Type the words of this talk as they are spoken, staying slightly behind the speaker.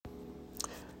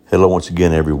Hello once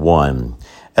again, everyone.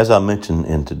 As I mentioned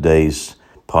in today's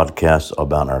podcast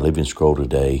about our living scroll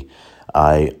today,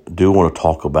 I do want to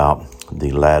talk about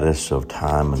the lattice of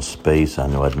time and space. I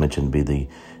know I'd mentioned be the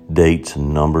dates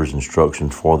and numbers,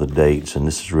 instructions for the dates, and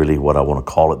this is really what I want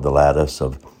to call it, the lattice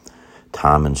of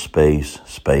time and space,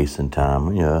 space and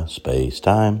time, space,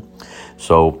 time.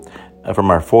 So from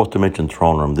our fourth dimension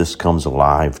throne room, this comes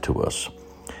alive to us.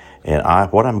 And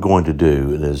what I'm going to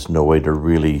do, there's no way to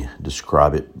really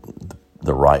describe it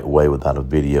the right way without a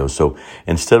video. So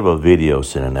instead of a video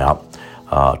sending out,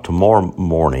 tomorrow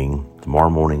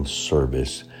morning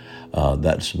service,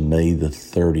 that's May the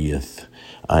 30th,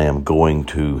 I am going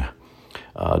to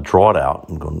draw it out.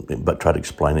 But try to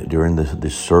explain it during the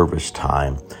service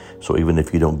time. So even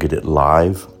if you don't get it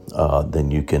live,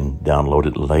 then you can download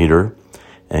it later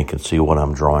and can see what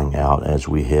I'm drawing out as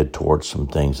we head towards some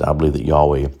things I believe that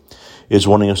Yahweh is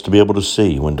wanting us to be able to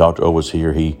see. When Dr. O was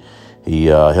here, he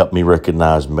helped me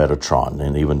recognize Metatron.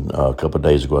 And even a couple of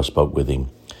days ago, I spoke with him,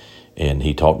 and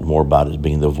he talked more about it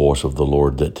being the voice of the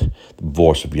Lord, the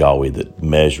voice of Yahweh that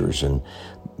measures and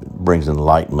brings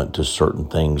enlightenment to certain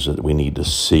things that we need to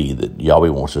see, that Yahweh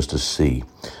wants us to see,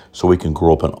 so we can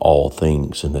grow up in all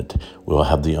things, and that we'll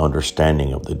have the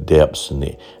understanding of the depths and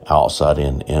the outside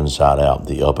in, inside out,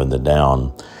 the up and the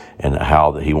down, and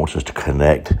how that he wants us to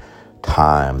connect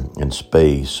time and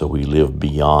space so we live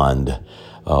beyond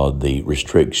the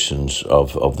restrictions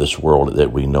of this world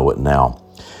that we know it now.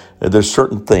 There's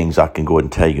certain things I can go ahead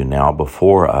and tell you now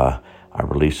before I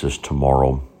release this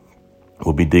tomorrow.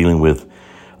 We'll be dealing with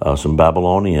some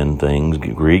Babylonian things,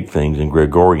 Greek things, and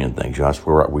Gregorian things. That's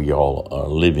where we all are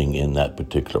living in that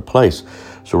particular place.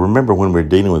 So remember, when we're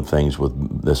dealing with things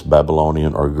with this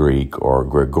Babylonian or Greek or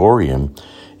Gregorian,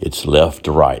 it's left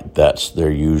to right. That's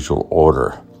their usual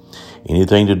order.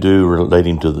 Anything to do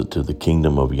relating to the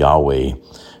kingdom of Yahweh,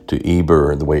 to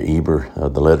Eber, the way Eber,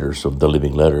 the letters of the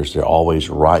living letters, they're always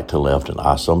right to left, and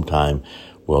I sometime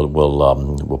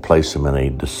will place them in a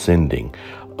descending,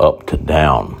 up to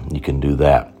down. You can do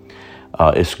that.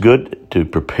 It's good to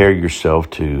prepare yourself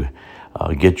to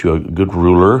get you a good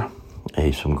ruler,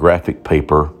 some graphic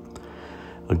paper,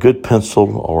 a good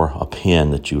pencil or a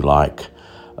pen that you like,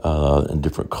 in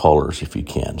different colors if you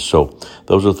can. So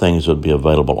those are things that will be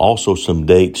available. Also some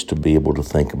dates to be able to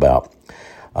think about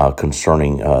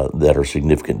concerning that are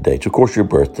significant dates. Of course, your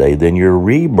birthday, then your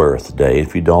rebirth day.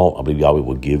 If you don't, I believe Yahweh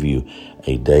will give you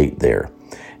a date there,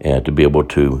 and to be able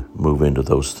to move into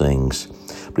those things.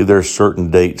 I believe there are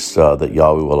certain dates that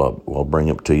Yahweh will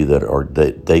bring up to you that are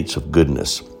dates of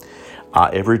goodness.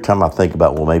 Every time I think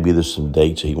about, maybe there's some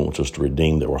dates He wants us to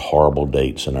redeem that were horrible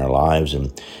dates in our lives,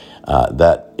 and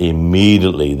that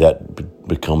immediately that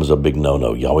becomes a big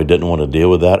no-no. Yahweh didn't want to deal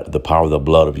with that. The power of the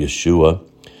blood of Yeshua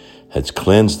has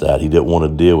cleansed that. He didn't want to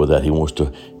deal with that. He wants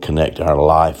to connect our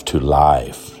life to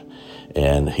life.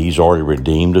 And He's already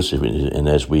redeemed us. And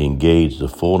as we engage the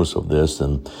fullness of this,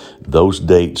 and those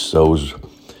dates, those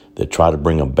that try to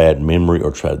bring a bad memory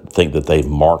or try to think that they've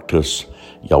marked us,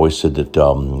 Yahweh said that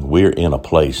we're in a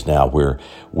place now where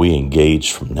we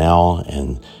engage from now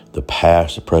and the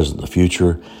past, the present, the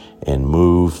future, and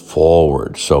move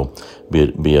forward. So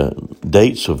be a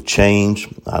dates of change.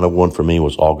 I know one for me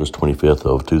was August 25th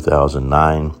of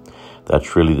 2009.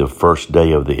 That's really the first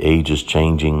day of the ages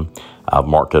changing. I've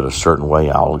marked it a certain way.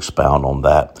 I'll expound on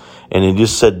that. And it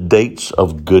just said dates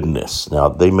of goodness. Now,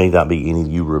 they may not be any of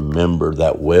you remember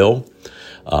that well.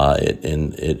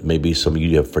 And it may be some of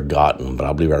you have forgotten, but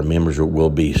I believe our memories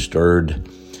will be stirred.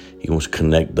 He wants to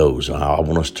connect those. I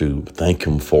want us to thank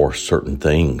Him for certain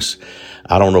things.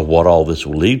 I don't know what all this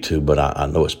will lead to, but I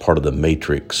know it's part of the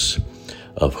matrix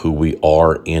of who we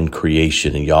are in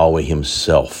creation, and Yahweh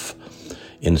Himself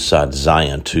inside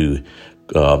Zion to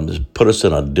put us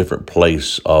in a different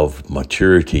place of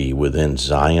maturity within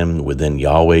Zion, within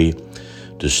Yahweh,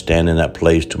 to stand in that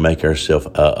place, to make ourselves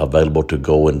available to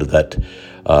go into that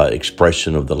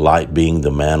expression of the light being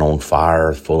the man on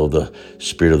fire, full of the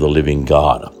Spirit of the living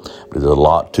God. There's a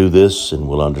lot to this, and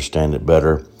we'll understand it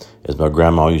better. As my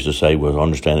grandma used to say, we'll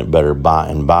understand it better by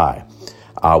and by.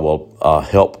 I will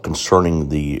help concerning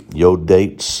the Yod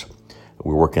dates.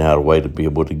 We're working out a way to be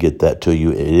able to get that to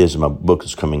you. It is my book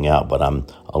is coming out, but I'm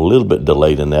a little bit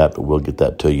delayed in that, but we'll get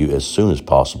that to you as soon as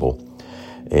possible.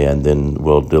 And then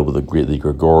we'll deal with the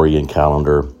Gregorian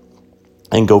calendar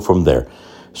and go from there.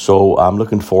 So I'm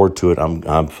looking forward to it.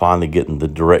 I'm finally getting the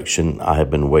direction I have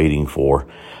been waiting for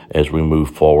as we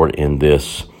move forward in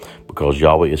this, because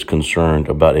Yahweh is concerned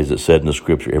about, as it said in the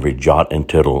scripture, every jot and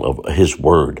tittle of His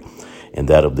word, and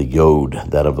that of the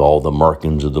Yod, that of all the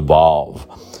markings of the Vav.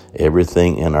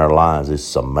 Everything in our lives is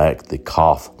Samak, the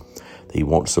Kaf, He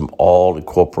wants them all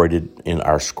incorporated in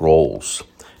our scrolls.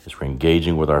 As we're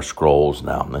engaging with our scrolls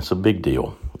now, and that's a big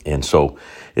deal. And so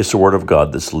it's the Word of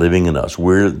God that's living in us.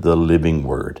 We're the living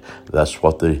Word. That's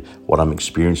what I'm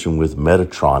experiencing with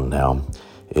Metatron now,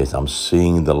 is I'm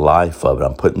seeing the life of it.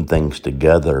 I'm putting things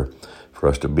together for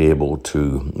us to be able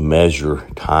to measure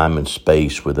time and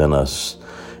space within us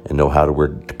and know how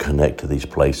to connect to these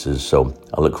places. So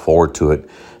I look forward to it.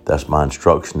 That's my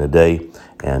instruction today.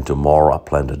 And tomorrow I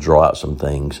plan to draw out some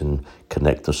things and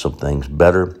connect to some things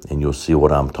better. And you'll see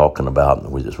what I'm talking about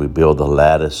as we build the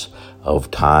lattice of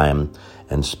time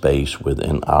and space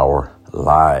within our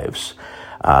lives.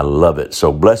 I love it.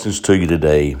 So blessings to you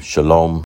today. Shalom.